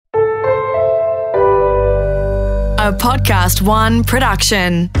A Podcast One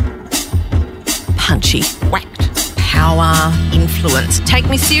production. Punchy, whacked, power, influence. Take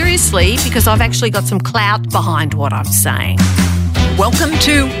me seriously because I've actually got some clout behind what I'm saying. Welcome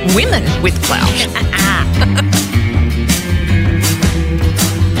to Women with Clout.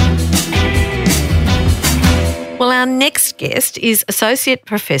 Well, our next guest is Associate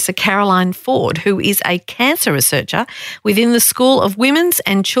Professor Caroline Ford, who is a cancer researcher within the School of Women's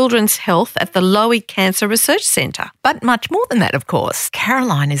and Children's Health at the Lowy Cancer Research Centre. But much more than that, of course.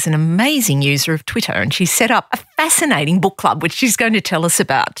 Caroline is an amazing user of Twitter and she's set up a fascinating book club, which she's going to tell us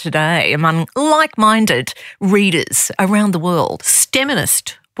about today among like-minded readers around the world.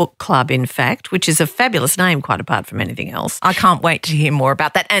 STEMMinist Book Club, in fact, which is a fabulous name, quite apart from anything else. I can't wait to hear more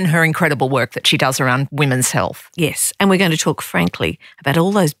about that and her incredible work that she does around women's health. Yes, and we're going to talk frankly about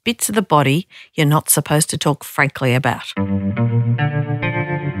all those bits of the body you're not supposed to talk frankly about.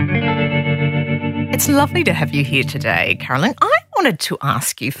 It's lovely to have you here today, Caroline. I wanted to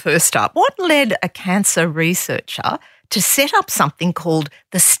ask you first up, what led a cancer researcher to set up something called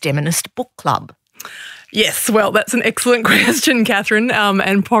the STEMMinist Book Club? Yes, well, that's an excellent question, Catherine,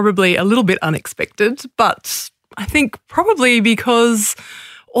 and probably a little bit unexpected, but I think probably because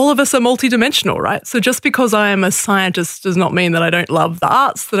all of us are multidimensional, right? So just because I am a scientist does not mean that I don't love the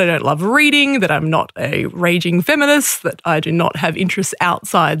arts, that I don't love reading, that I'm not a raging feminist, that I do not have interests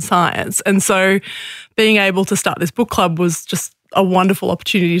outside science. And so being able to start this book club was just a wonderful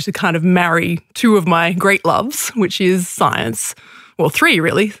opportunity to kind of marry two of my great loves, which is science, well, three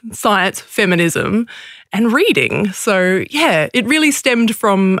really, science, feminism, and reading. So, yeah, it really stemmed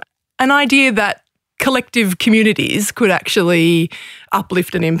from an idea that collective communities could actually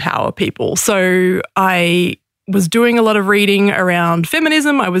uplift and empower people. So I was doing a lot of reading around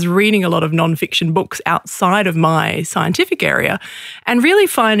feminism. I was reading a lot of nonfiction books outside of my scientific area and really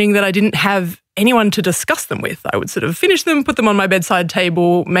finding that I didn't have anyone to discuss them with. I would sort of finish them, put them on my bedside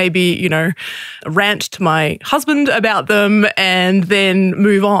table, maybe, rant to my husband about them and then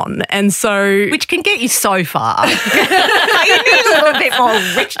move on. And so... Which can get you so far. You need a little bit more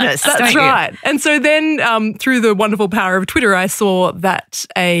richness, That's right. And so then through the wonderful power of Twitter, I saw that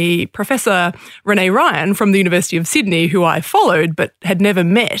a Professor Renee Ryan from the University of Sydney, who I followed but had never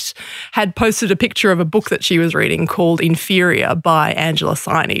met, had posted a picture of a book that she was reading called Inferior by Angela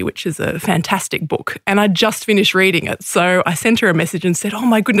Saini, which is a fantastic book. And I just finished reading it. So I sent her a message and said, oh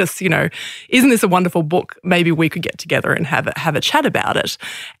my goodness, isn't this a wonderful book? Maybe we could get together and have a chat about it.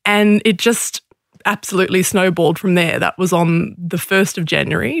 And it just absolutely snowballed from there. That was on the 1st of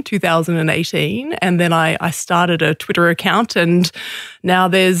January, 2018. And then I started a Twitter account and now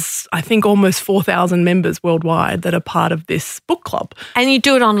there's, I think, almost 4,000 members worldwide that are part of this book club. And you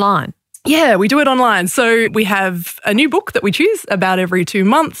do it online? Yeah, we do it online. So we have a new book that we choose about every 2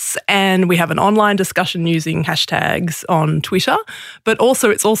 months and we have an online discussion using hashtags on Twitter, but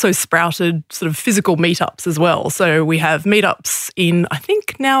also it's also sprouted sort of physical meetups as well. So we have meetups in, I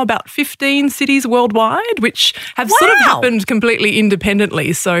think, now about 15 cities worldwide, which have sort of happened completely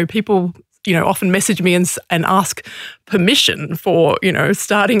independently. So people often message me and ask permission for,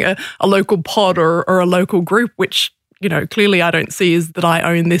 starting a local pod or a local group, which clearly I don't see is that I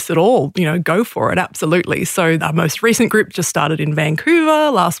own this at all. Go for it, absolutely. So our most recent group just started in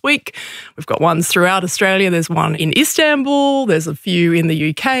Vancouver last week. We've got ones throughout Australia. There's one in Istanbul. There's a few in the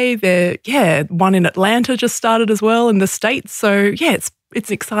UK. One in Atlanta just started as well in the States. So, yeah,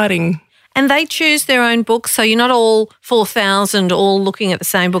 it's exciting. And they choose their own books, so you're not all 4,000 all looking at the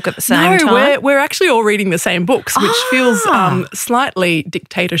same book at the same time? No, we're actually all reading the same books, which feels slightly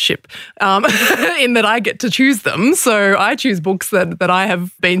dictatorship in that I get to choose them. So I choose books that I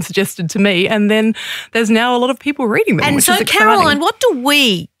have been suggested to me, and then there's now a lot of people reading them, which is exciting. Caroline, what do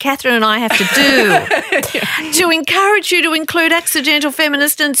we, Catherine and I, have to do to encourage you to include accidental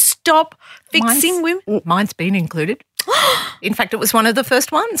feminist and stop fixing women? Mine's been included. In fact, it was one of the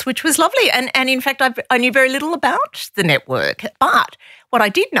first ones, which was lovely. And in fact, I knew very little about the network. But what I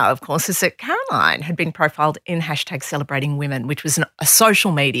did know, of course, is that Caroline had been profiled in hashtag Celebrating Women, which was a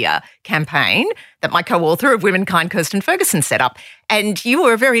social media campaign that my co-author of Womankind, Kirsten Ferguson, set up. And you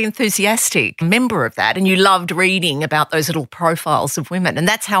were a very enthusiastic member of that and you loved reading about those little profiles of women. And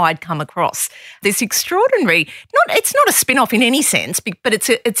that's how I'd come across this extraordinary, it's not a spin-off in any sense, but it's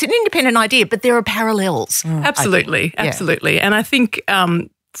an independent idea, but there are parallels. Absolutely. And I think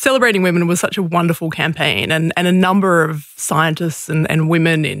Celebrating Women was such a wonderful campaign and a number of scientists and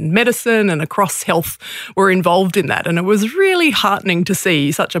women in medicine and across health were involved in that. And it was really heartening to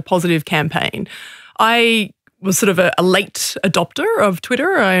see such a positive campaign. I was sort of a late adopter of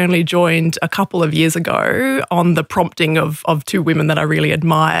Twitter. I only joined a couple of years ago on the prompting of two women that I really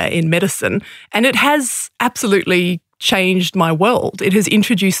admire in medicine. And it has absolutely changed my world. It has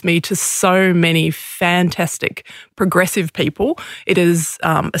introduced me to so many fantastic progressive people. It has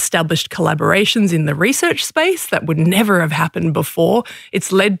established collaborations in the research space that would never have happened before.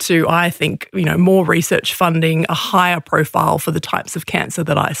 It's led to, I think, more research funding, a higher profile for the types of cancer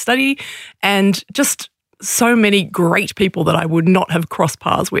that I study, and just so many great people that I would not have crossed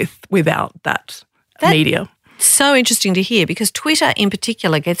paths with without that media. So interesting to hear, because Twitter in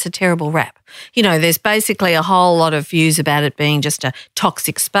particular gets a terrible rap. There's basically a whole lot of views about it being just a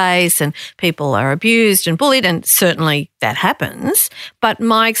toxic space and people are abused and bullied, and certainly that happens. But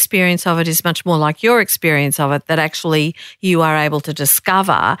my experience of it is much more like your experience of it, that actually you are able to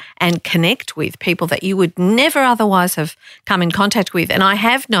discover and connect with people that you would never otherwise have come in contact with. And I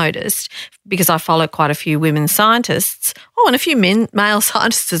have noticed, because I follow quite a few women scientists, and a few male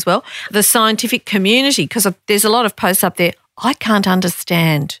scientists as well, the scientific community, because there's a lot of posts up there I can't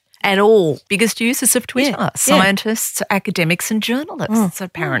understand at all. Biggest users of Twitter, scientists, academics and journalists,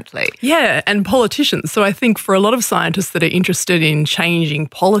 apparently. Yeah, and politicians. So I think for a lot of scientists that are interested in changing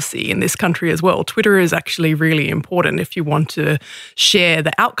policy in this country as well, Twitter is actually really important if you want to share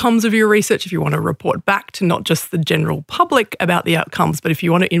the outcomes of your research, if you want to report back to not just the general public about the outcomes, but if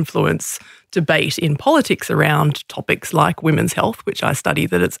you want to influence debate in politics around topics like women's health, which I study,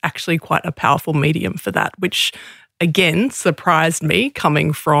 that it's actually quite a powerful medium for that, which again surprised me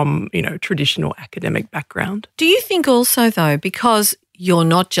coming from, traditional academic background. Do you think also, though, because you're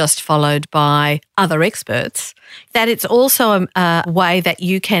not just followed by other experts, that it's also a way that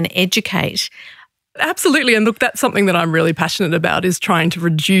you can educate? Absolutely. And look, that's something that I'm really passionate about, is trying to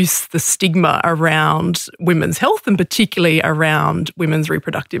reduce the stigma around women's health and particularly around women's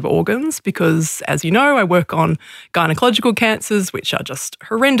reproductive organs, because, as you know, I work on gynecological cancers, which are just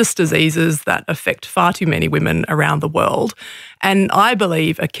horrendous diseases that affect far too many women around the world. And I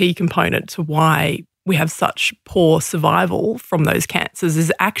believe a key component to why we have such poor survival from those cancers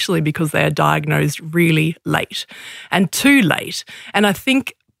is actually because they are diagnosed really late and too late. And I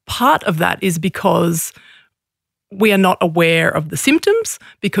think part of that is because we are not aware of the symptoms,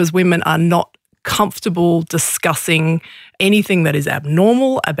 because women are not comfortable discussing anything that is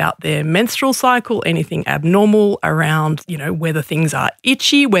abnormal about their menstrual cycle, anything abnormal around, whether things are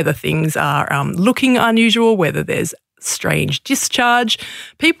itchy, whether things are looking unusual, whether there's strange discharge.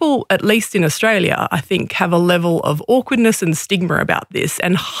 People, at least in Australia, I think, have a level of awkwardness and stigma about this,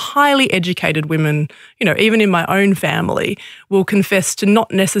 and highly educated women, even in my own family, will confess to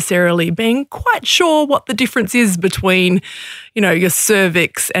not necessarily being quite sure what the difference is between, your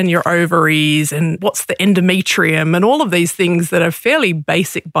cervix and your ovaries, and what's the endometrium, and all of these things that are fairly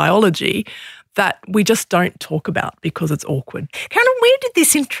basic biology that we just don't talk about because it's awkward. Carolyn, where did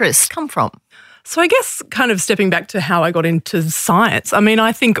this interest come from? So I guess kind of stepping back to how I got into science,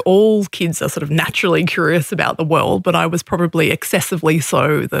 I think all kids are sort of naturally curious about the world, but I was probably excessively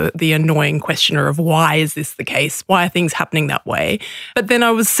so, the annoying questioner of why is this the case? Why are things happening that way? But then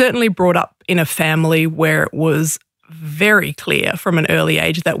I was certainly brought up in a family where it was very clear from an early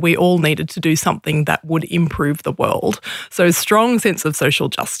age that we all needed to do something that would improve the world. So strong sense of social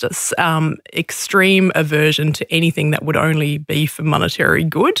justice, extreme aversion to anything that would only be for monetary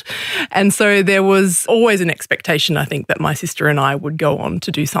good. And so there was always an expectation, I think, that my sister and I would go on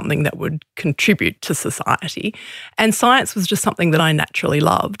to do something that would contribute to society. And science was just something that I naturally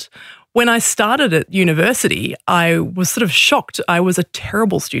loved. When I started at university, I was sort of shocked. I was a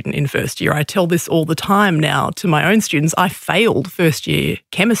terrible student in first year. I tell this all the time now to my own students. I failed first year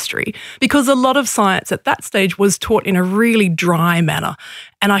chemistry because a lot of science at that stage was taught in a really dry manner,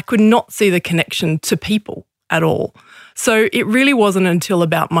 and I could not see the connection to people at all. So it really wasn't until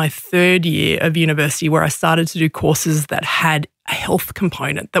about my third year of university where I started to do courses that had a health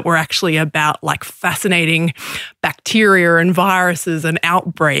component, that were actually about like fascinating bacteria and viruses and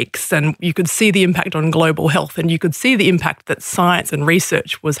outbreaks, and you could see the impact on global health, and you could see the impact that science and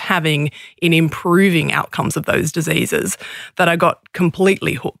research was having in improving outcomes of those diseases, that I got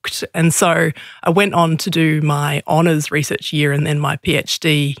completely hooked. And so I went on to do my honours research year and then my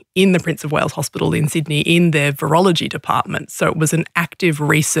PhD in the Prince of Wales Hospital in Sydney in their virology department. So it was an active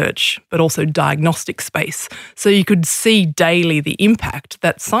research but also diagnostic space. So you could see daily the impact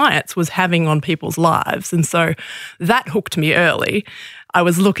that science was having on people's lives. And so that hooked me early. I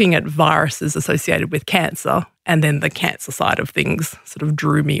was looking at viruses associated with cancer, and then the cancer side of things sort of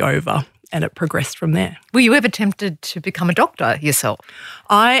drew me over. it progressed from there. Were you ever tempted to become a doctor yourself?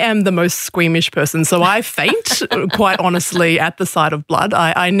 I am the most squeamish person, so I faint, quite honestly, at the sight of blood.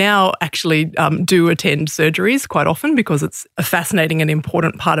 I now actually do attend surgeries quite often because it's a fascinating and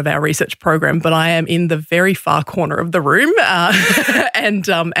important part of our research program, but I am in the very far corner of the room and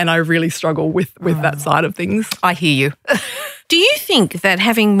I really struggle with that side of things. I hear you. Do you think that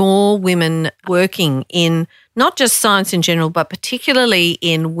having more women working in not just science in general, but particularly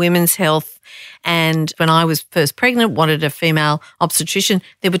in women's health, and when I was first pregnant, wanted a female obstetrician,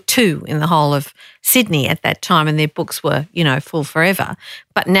 there were 2 in the whole of Sydney at that time, and their books were, full forever.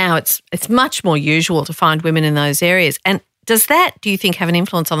 But now it's much more usual to find women in those areas. And does that, do you think, have an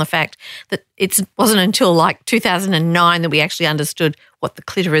influence on the fact that it wasn't until like 2009 that we actually understood what the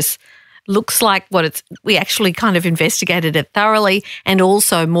clitoris looks like, we actually kind of investigated it thoroughly, and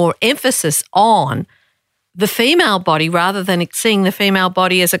also more emphasis on the female body rather than seeing the female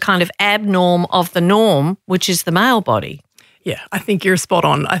body as a kind of abnorm of the norm, which is the male body? Yeah, I think you're spot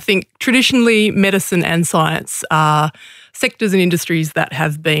on. I think traditionally medicine and science are sectors and industries that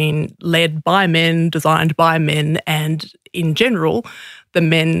have been led by men, designed by men, and in general, the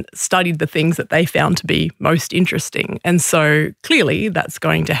men studied the things that they found to be most interesting. And so clearly that's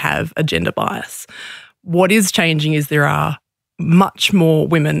going to have a gender bias. What is changing is there are much more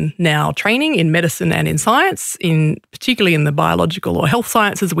women now training in medicine and in science, particularly in the biological or health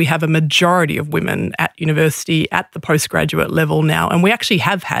sciences. We have a majority of women at university at the postgraduate level now, and we actually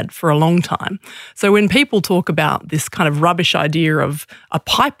have had for a long time. So when people talk about this kind of rubbish idea of a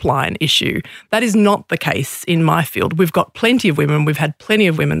pipeline issue, that is not the case in my field. We've got plenty of women. We've had plenty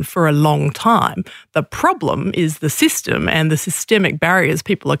of women for a long time. The problem is the system and the systemic barriers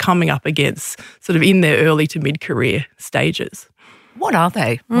people are coming up against sort of in their early to mid-career stages. What are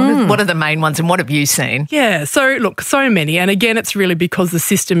they? What are the main ones, and what have you seen? Yeah, so look, so many. And again, it's really because the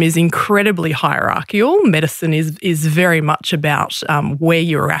system is incredibly hierarchical. Medicine is very much about where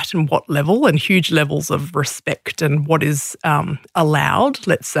you're at and what level, and huge levels of respect and what is allowed,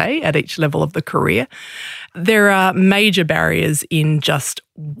 let's say, at each level of the career. There are major barriers in just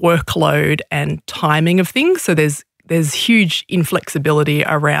workload and timing of things. So there's huge inflexibility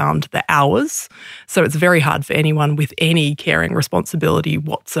around the hours. So it's very hard for anyone with any caring responsibility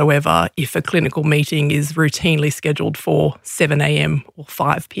whatsoever if a clinical meeting is routinely scheduled for 7 a.m. or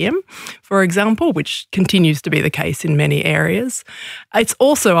 5 p.m., for example, which continues to be the case in many areas. It's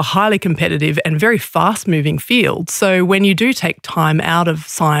also a highly competitive and very fast-moving field. So when you do take time out of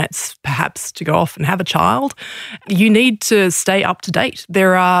science, perhaps to go off and have a child, you need to stay up to date.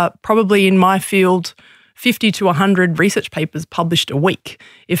 There are probably in my field 50 to 100 research papers published a week.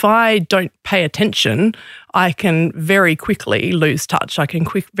 If I don't pay attention, I can very quickly lose touch. I can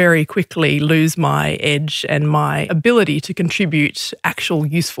very quickly lose my edge and my ability to contribute actual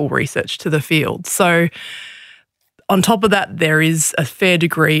useful research to the field. So on top of that, there is a fair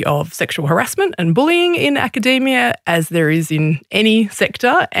degree of sexual harassment and bullying in academia, as there is in any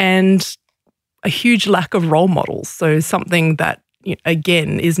sector, and a huge lack of role models. So something that,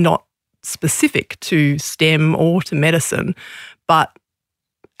 again, is not specific to STEM or to medicine, but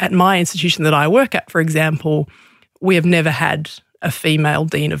at my institution that I work at, for example, we have never had a female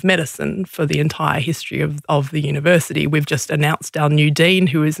dean of medicine for the entire history of the university. We've just announced our new dean,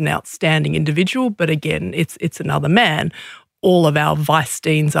 who is an outstanding individual, but again, it's another man. All of our vice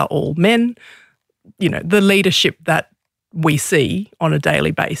deans are all men. The leadership that we see on a daily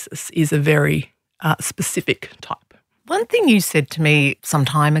basis is a very specific type. One thing you said to me some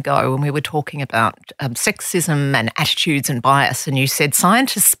time ago when we were talking about sexism and attitudes and bias, and you said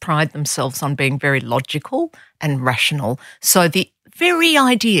scientists pride themselves on being very logical and rational. So the very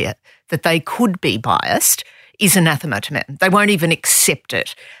idea that they could be biased is anathema to men. They won't even accept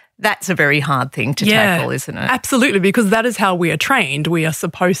it. That's a very hard thing to tackle, isn't it? Absolutely, because that is how we are trained. We are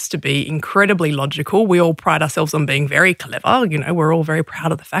supposed to be incredibly logical. We all pride ourselves on being very clever. We're all very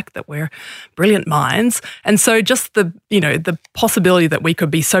proud of the fact that we're brilliant minds. And so just the possibility that we could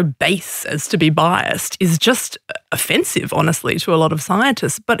be so base as to be biased is just offensive, honestly, to a lot of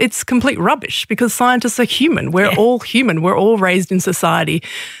scientists. But it's complete rubbish because scientists are human. We're all human. We're all raised in society.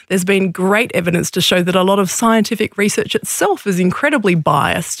 There's been great evidence to show that a lot of scientific research itself is incredibly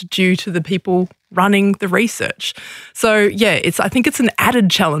biased due to the people running the research. So, I think it's an added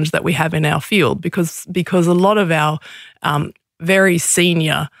challenge that we have in our field because a lot of our very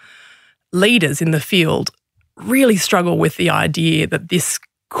senior leaders in the field really struggle with the idea that this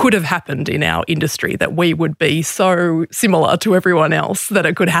could have happened in our industry, that we would be so similar to everyone else that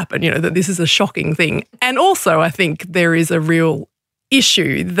it could happen, that this is a shocking thing. And also, I think there is a real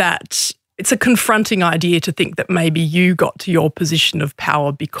issue that it's a confronting idea to think that maybe you got to your position of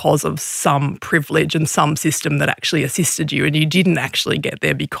power because of some privilege and some system that actually assisted you, and you didn't actually get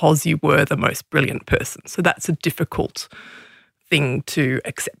there because you were the most brilliant person. So that's a difficult thing to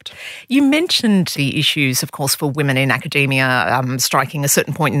accept. You mentioned the issues, of course, for women in academia striking a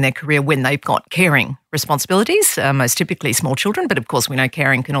certain point in their career when they've got caring responsibilities, most typically small children, but of course we know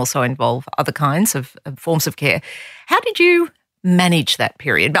caring can also involve other kinds of forms of care. How did you manage that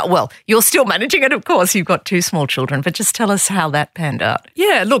period? But, well, you're still managing it, of course. You've got 2 small children, but just tell us how that panned out.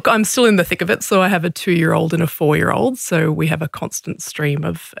 Yeah, look, I'm still in the thick of it. So I have a 2-year-old and a 4-year-old. So we have a constant stream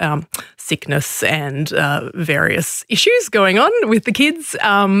of sickness and various issues going on with the kids.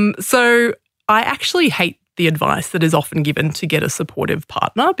 So I actually hate the advice that is often given to get a supportive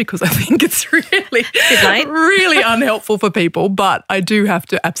partner, because I think it's really unhelpful for people. But I do have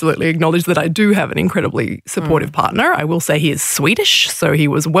to absolutely acknowledge that I do have an incredibly supportive partner. I will say he is Swedish, so he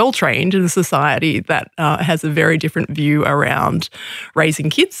was well trained in a society that has a very different view around raising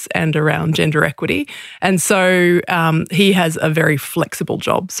kids and around gender equity. And so he has a very flexible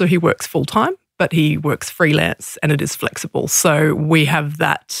job. So he works full time, but he works freelance and it is flexible. So we have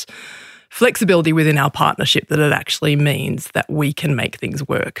that flexibility within our partnership that it actually means that we can make things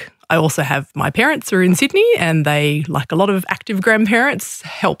work. I also have my parents who are in Sydney, and they, like a lot of active grandparents,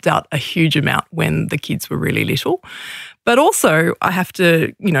 helped out a huge amount when the kids were really little. But also I have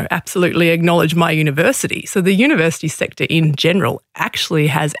to, absolutely acknowledge my university. So the university sector in general actually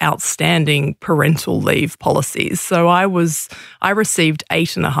has outstanding parental leave policies. So I received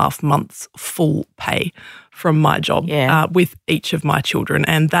 8.5 months full pay from my job with each of my children.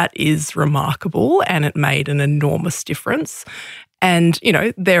 And that is remarkable, and it made an enormous difference. And,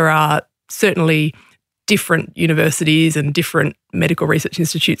 there are certainly different universities and different medical research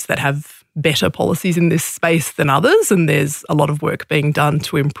institutes that have better policies in this space than others, and there's a lot of work being done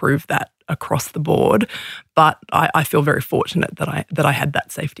to improve that across the board. But I feel very fortunate that I had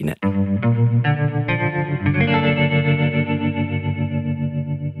that safety net.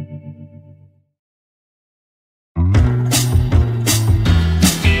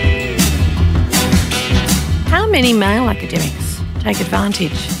 How many male academics take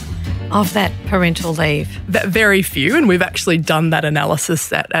advantage of that parental leave? Very few, and we've actually done that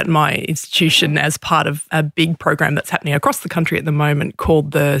analysis at my institution as part of a big program that's happening across the country at the moment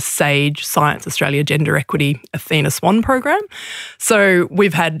called the SAGE Science Australia Gender Equity Athena Swan program. So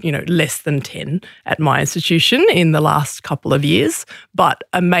we've had, less than 10 at my institution in the last couple of years, but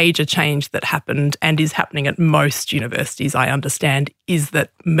a major change that happened and is happening at most universities, I understand, is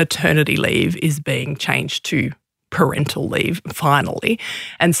that maternity leave is being changed to parental leave finally.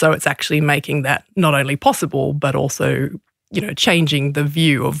 And so it's actually making that not only possible, but also, changing the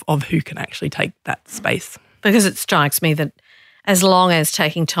view of who can actually take that space. Because it strikes me that as long as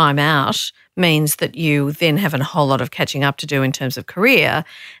taking time out means that you then have a whole lot of catching up to do in terms of career,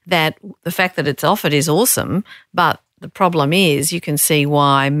 that the fact that it's offered is awesome. But the problem is you can see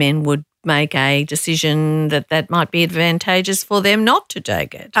why men would make a decision that might be advantageous for them not to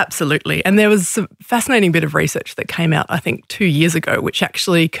take it. Absolutely. And there was a fascinating bit of research that came out, I think, 2 years ago, which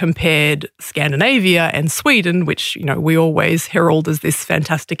actually compared Scandinavia and Sweden, which, we always herald as this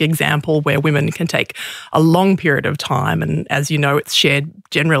fantastic example where women can take a long period of time. And as you know, it's shared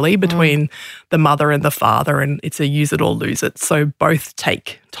generally between the mother and the father, and it's a use it or lose it. So both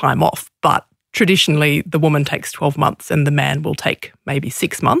take time off. But traditionally, the woman takes 12 months and the man will take maybe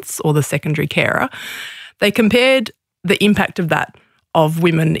 6 months, or the secondary carer. They compared the impact of that of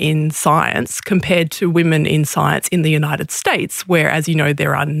women in science compared to women in science in the United States, where, as you know,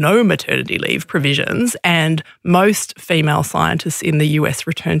 there are no maternity leave provisions, and most female scientists in the US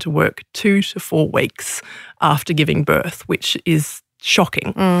return to work 2 to 4 weeks after giving birth, which is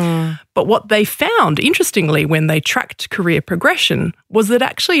shocking. But what they found, interestingly, when they tracked career progression, was that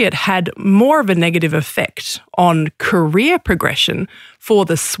actually it had more of a negative effect on career progression for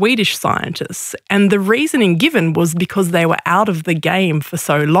the Swedish scientists. And the reasoning given was because they were out of the game for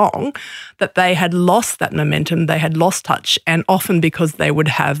so long that they had lost that momentum, they had lost touch, and often because they would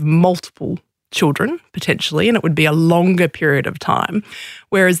have multiple children, potentially, and it would be a longer period of time.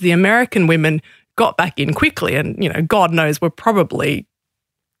 Whereas the American women got back in quickly and, God knows, were probably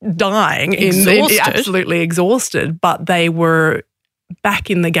dying, absolutely exhausted, but they were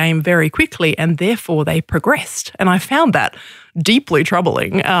back in the game very quickly and therefore they progressed. And I found that deeply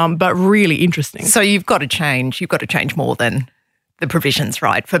troubling, but really interesting. So you've got to change more than the provisions,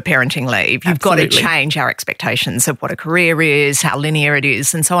 right, for parenting leave. You've got to change our expectations of what a career is, how linear it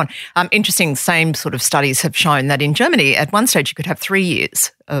is, and so on. Interesting, same sort of studies have shown that in Germany, at one stage, you could have 3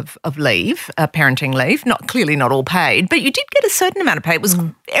 years of leave, parenting leave, clearly not all paid, but you did get a certain amount of pay. It was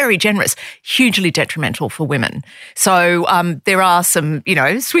very generous, hugely detrimental for women. So there are some,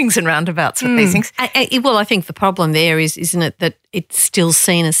 swings and roundabouts with these things. Well, I think the problem there is, isn't it, that it's still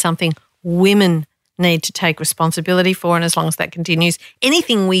seen as something women need to take responsibility for, and as long as that continues,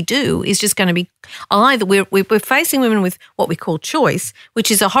 anything we do is just going to be either we're facing women with what we call choice, which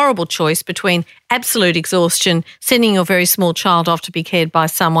is a horrible choice between absolute exhaustion, sending your very small child off to be cared by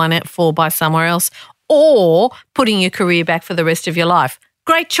someone by somewhere else, or putting your career back for the rest of your life.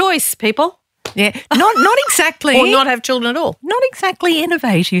 Great choice, people. Yeah, not exactly. Or not have children at all. Not exactly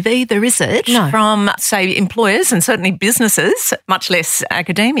innovative either, is it? No. From, say, employers and certainly businesses, much less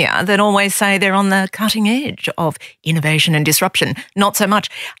academia, that always say they're on the cutting edge of innovation and disruption. Not so much.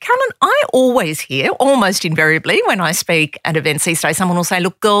 Carolyn, I always hear, almost invariably, when I speak at events these days, someone will say,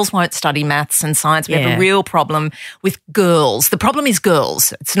 look, girls won't study maths and science. We have a real problem with girls. The problem is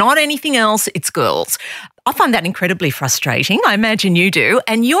girls. It's not anything else, it's girls. I find that incredibly frustrating. I imagine you do.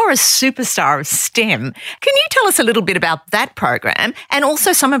 And you're a superstar of STEM. Can you tell us a little bit about that program and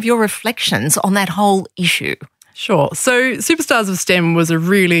also some of your reflections on that whole issue? Sure. So Superstars of STEM was a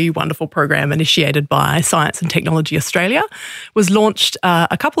really wonderful program initiated by Science and Technology Australia. It was launched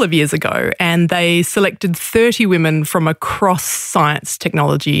a couple of years ago, and they selected 30 women from across science,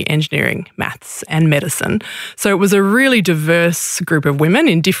 technology, engineering, maths and medicine. So it was a really diverse group of women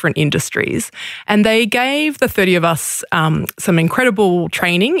in different industries, and they gave the 30 of us some incredible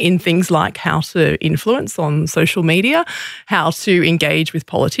training in things like how to influence on social media, how to engage with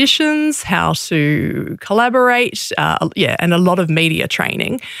politicians, how to collaborate, and a lot of media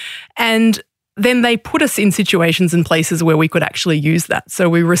training. And then they put us in situations and places where we could actually use that. So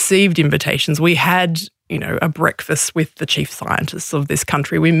we received invitations. We had, a breakfast with the chief scientists of this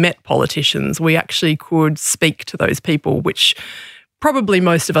country. We met politicians. We actually could speak to those people, which probably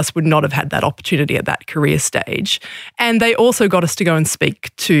most of us would not have had that opportunity at that career stage. And they also got us to go and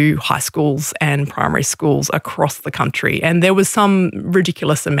speak to high schools and primary schools across the country. And there was some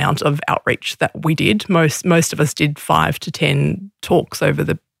ridiculous amount of outreach that we did. Most of us did 5 to 10 talks over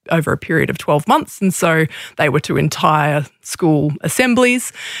a period of 12 months. And so they were to entire school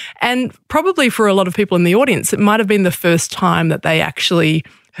assemblies. And probably for a lot of people in the audience, it might have been the first time that they actually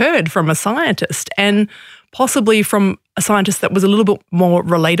heard from a scientist, and possibly from a scientist that was a little bit more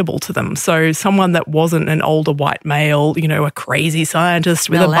relatable to them. So someone that wasn't an older white male, a crazy scientist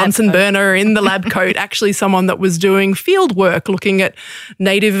with a Bunsen burner in the lab coat, actually someone that was doing field work looking at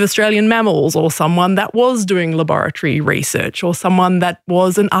native Australian mammals, or someone that was doing laboratory research, or someone that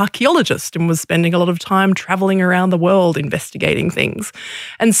was an archaeologist and was spending a lot of time travelling around the world investigating things.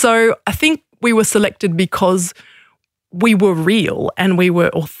 And so I think we were selected because we were real and we were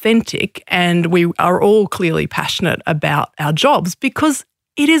authentic, and we are all clearly passionate about our jobs because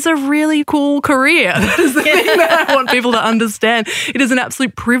it is a really cool career. That is the thing that I want people to understand. It is an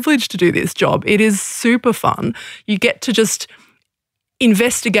absolute privilege to do this job. It is super fun. You get to just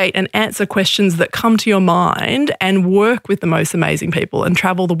investigate and answer questions that come to your mind and work with the most amazing people and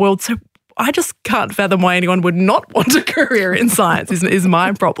travel the world. So I just can't fathom why anyone would not want a career in science is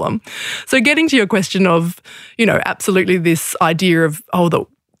my problem. So getting to your question of, absolutely this idea of, that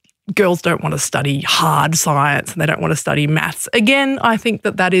girls don't want to study hard science and they don't want to study maths. Again, I think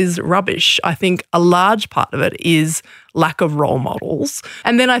that is rubbish. I think a large part of it is lack of role models.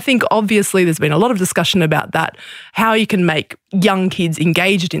 And then I think obviously there's been a lot of discussion about that, how you can make young kids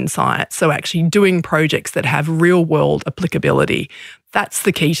engaged in science, so actually doing projects that have real world applicability. That's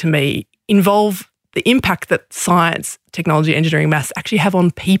the key to me. Involve the impact that science, technology, engineering, maths actually have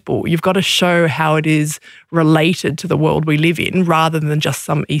on people. You've got to show how it is related to the world we live in rather than just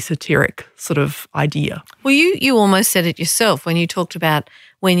some esoteric sort of idea. Well, you almost said it yourself when you talked about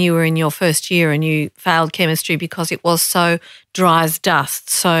when you were in your first year and you failed chemistry because it was so dry as dust,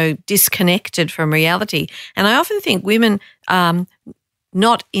 so disconnected from reality. And I often think women,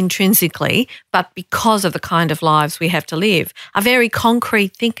 not intrinsically, but because of the kind of lives we have to live, are very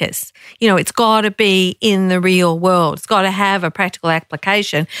concrete thinkers. It's got to be in the real world. It's got to have a practical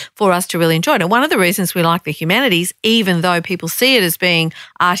application for us to really enjoy it. And one of the reasons we like the humanities, even though people see it as being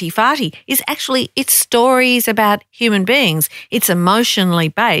arty-farty, is actually it's stories about human beings. It's emotionally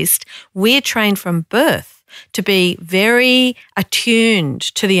based. We're trained from birth to be very attuned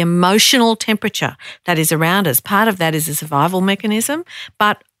to the emotional temperature that is around us. Part of that is a survival mechanism,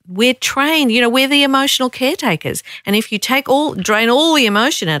 but we're trained, we're the emotional caretakers. And if you drain all the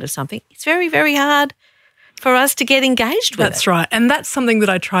emotion out of something, it's very, very hard for us to get engaged with. That's right. And that's something that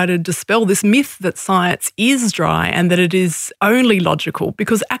I try to dispel, this myth that science is dry and that it is only logical,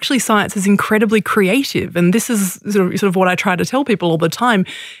 because actually science is incredibly creative. And this is sort of what I try to tell people all the time.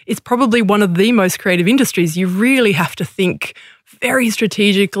 It's probably one of the most creative industries. You really have to think very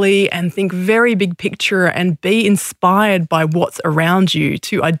strategically and think very big picture and be inspired by what's around you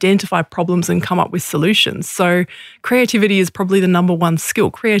to identify problems and come up with solutions. So creativity is probably the number one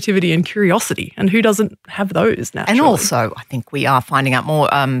skill, creativity and curiosity. And who doesn't have those naturally? And also, I think we are finding out more.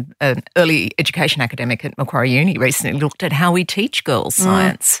 An early education academic at Macquarie Uni recently looked at how we teach girls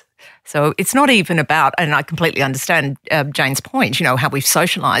science. So it's not even about, and I completely understand Jane's point, how we've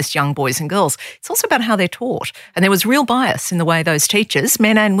socialised young boys and girls. It's also about how they're taught. And there was real bias in the way those teachers,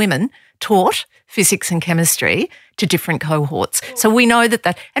 men and women, taught physics and chemistry to different cohorts. So we know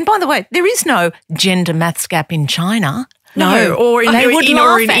that, and by the way, there is no gender maths gap in China. No, or in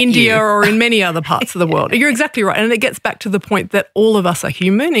India you. or in many other parts of the world. You're exactly right. And it gets back to the point that all of us are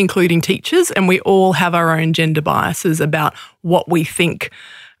human, including teachers, and we all have our own gender biases about what we think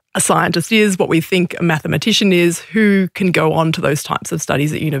a scientist is, what we think a mathematician is, who can go on to those types of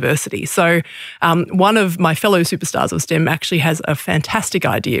studies at university. So one of my fellow superstars of STEM actually has a fantastic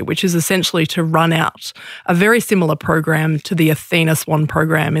idea, which is essentially to run out a very similar program to the Athena Swan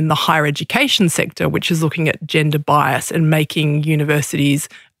program in the higher education sector, which is looking at gender bias and making universities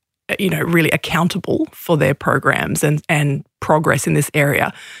really accountable for their programs and progress in this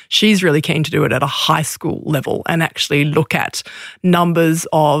area. She's really keen to do it at a high school level and actually look at numbers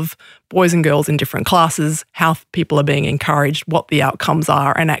of boys and girls in different classes, how people are being encouraged, what the outcomes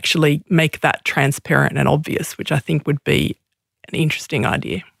are, and actually make that transparent and obvious, which I think would be an interesting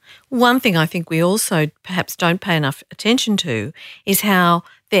idea. One thing I think we also perhaps don't pay enough attention to is how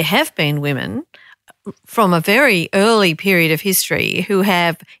there have been women from a very early period of history who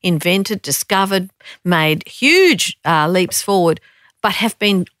have invented, discovered, made huge leaps forward, but have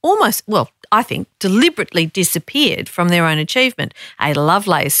been almost, I think, deliberately disappeared from their own achievement. Ada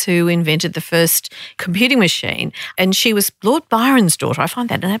Lovelace, who invented the first computing machine, and she was Lord Byron's daughter. I find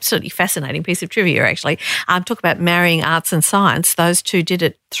that an absolutely fascinating piece of trivia, actually. Talk about marrying arts and science. Those two did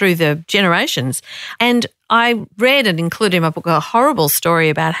it through the generations. And I read and included in my book a horrible story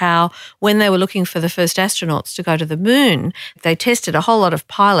about how when they were looking for the first astronauts to go to the moon, they tested a whole lot of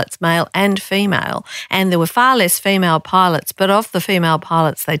pilots, male and female, and there were far less female pilots, but of the female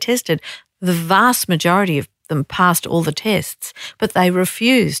pilots they tested, the vast majority of them passed all the tests, but they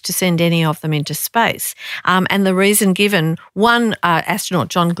refused to send any of them into space. And the reason given, one astronaut,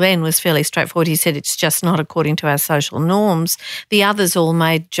 John Glenn, was fairly straightforward. He said it's just not according to our social norms. The others all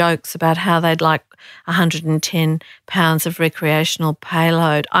made jokes about how they'd like 110 pounds of recreational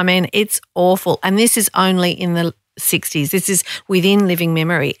payload. I mean, it's awful. And this is only in the 60s. This is within living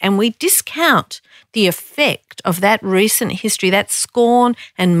memory. And we discount the effect of that recent history, that scorn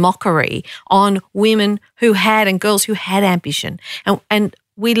and mockery on women who had and girls who had ambition. And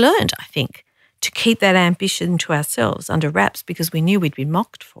we learned, I think, to keep that ambition to ourselves under wraps because we knew we'd be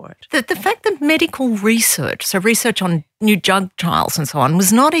mocked for it. The fact that medical research, so research on new drug trials and so on,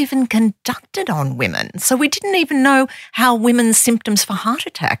 was not even conducted on women. So we didn't even know how women's symptoms for heart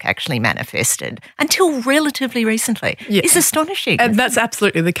attack actually manifested until relatively recently. Yeah. It's astonishing. And that's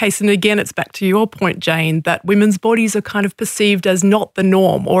absolutely the case. And again, it's back to your point, Jane, that women's bodies are kind of perceived as not the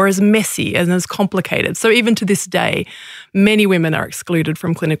norm or as messy and as complicated. So even to this day, many women are excluded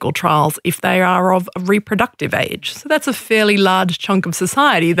from clinical trials if they are of a reproductive age. So that's a fairly large chunk of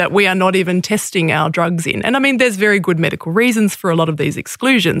society that we are not even testing our drugs in. And I mean, there's very good medical reasons for a lot of these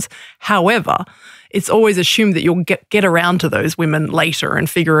exclusions. However, it's always assumed that you'll get around to those women later and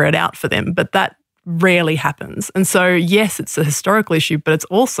figure it out for them, but that rarely happens. And so, yes, it's a historical issue, but it's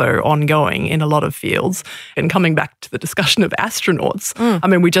also ongoing in a lot of fields. And coming back to the discussion of astronauts, I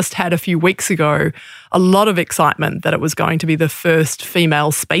mean, we just had a few weeks ago a lot of excitement that it was going to be the first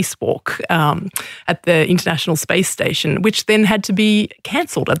female spacewalk at the International Space Station, which then had to be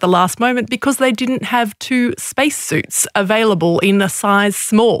cancelled at the last moment because they didn't have 2 spacesuits available in a size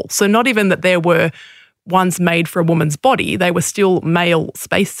small. So not even that there were ones made for a woman's body, they were still male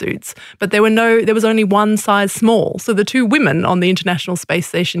spacesuits, but there was only one size small. So the 2 women on the International Space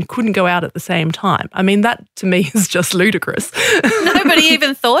Station couldn't go out at the same time. I mean, that to me is just ludicrous. Nobody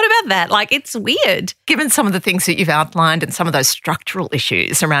even thought about that. Like, it's weird. Given some of the things that you've outlined and some of those structural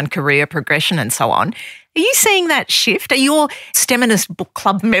issues around career progression and so on, are you seeing that shift? Are your STEMMinist Book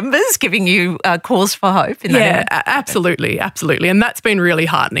Club members giving you cause for hope? Absolutely. And that's been really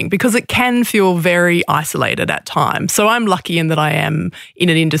heartening because it can feel very isolated at times. So I'm lucky in that I am in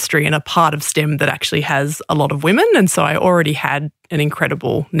an industry and a part of STEM that actually has a lot of women. And so I already had an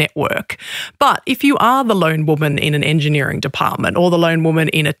incredible network. But if you are the lone woman in an engineering department or the lone woman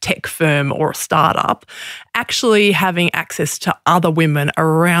in a tech firm or a startup, actually having access to other women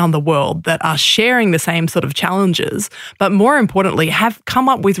around the world that are sharing the same sort of challenges, but more importantly, have come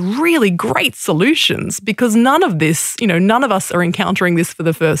up with really great solutions, because none of us are encountering this for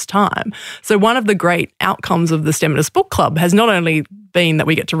the first time. So one of the great outcomes of the STEMMinist Book Club has not only been that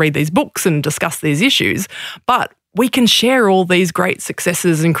we get to read these books and discuss these issues, but we can share all these great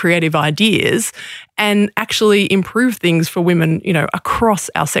successes and creative ideas and actually improve things for women, across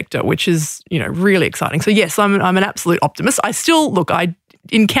our sector, which is, really exciting. So yes, I'm an absolute optimist. I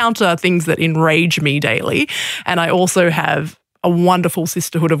encounter things that enrage me daily, and I also have a wonderful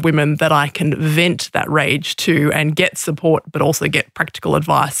sisterhood of women that I can vent that rage to and get support, but also get practical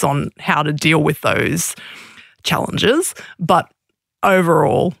advice on how to deal with those challenges. But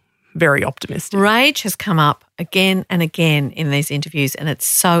overall, very optimistic. Rage has come up again and again in these interviews, and it's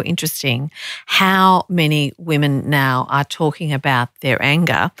so interesting how many women now are talking about their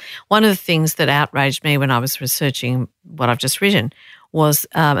anger. One of the things that outraged me when I was researching what I've just written was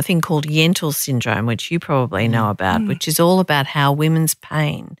a thing called Yentl syndrome, which you probably know about, which is all about how women's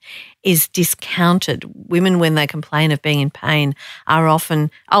pain is discounted. Women, when they complain of being in pain, are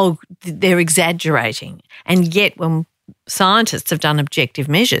often, they're exaggerating. And yet when scientists have done objective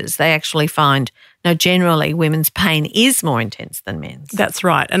measures, they actually find, no, generally women's pain is more intense than men's. That's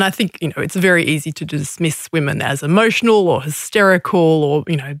right. And I think, it's very easy to dismiss women as emotional or hysterical or,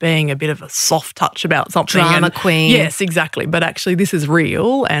 being a bit of a soft touch about something. Drama queen. Yes, exactly. But actually this is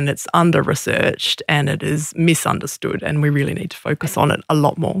real and it's under-researched and it is misunderstood, and we really need to focus on it a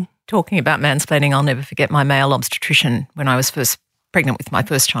lot more. Talking about mansplaining, I'll never forget my male obstetrician when I was first pregnant with my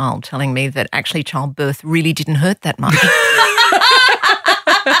first child telling me that actually childbirth really didn't hurt that much.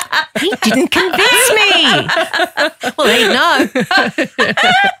 He didn't convince me. Well, he'd know.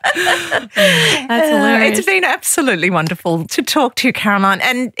 That's hilarious. It's been absolutely wonderful to talk to you, Caroline,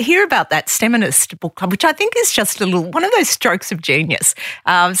 and hear about that STEMMinist Book Club, which I think is just one of those strokes of genius.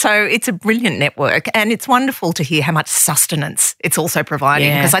 So it's a brilliant network, and it's wonderful to hear how much sustenance it's also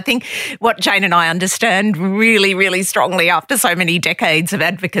providing, because I think what Jane and I understand really, really strongly after so many decades of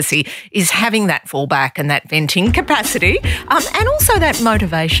advocacy is having that fallback and that venting capacity, and also that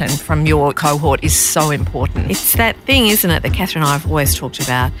motivation from your cohort is so important. It's that thing, isn't it, that Catherine and I have always talked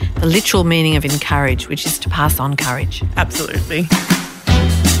about, the literal meaning of encourage, which is to pass on courage. Absolutely.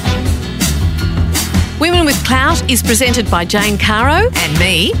 Women with Clout is presented by Jane Caro And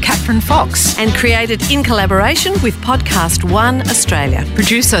me, Catherine Fox. and created in collaboration with Podcast One Australia.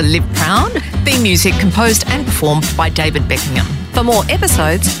 Producer Liv Proud. Theme music composed and performed by David Beckingham. For more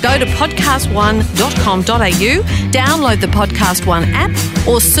episodes, go to podcastone.com.au, download the Podcast One app,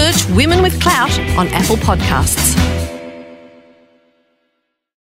 or search Women with Clout on Apple Podcasts.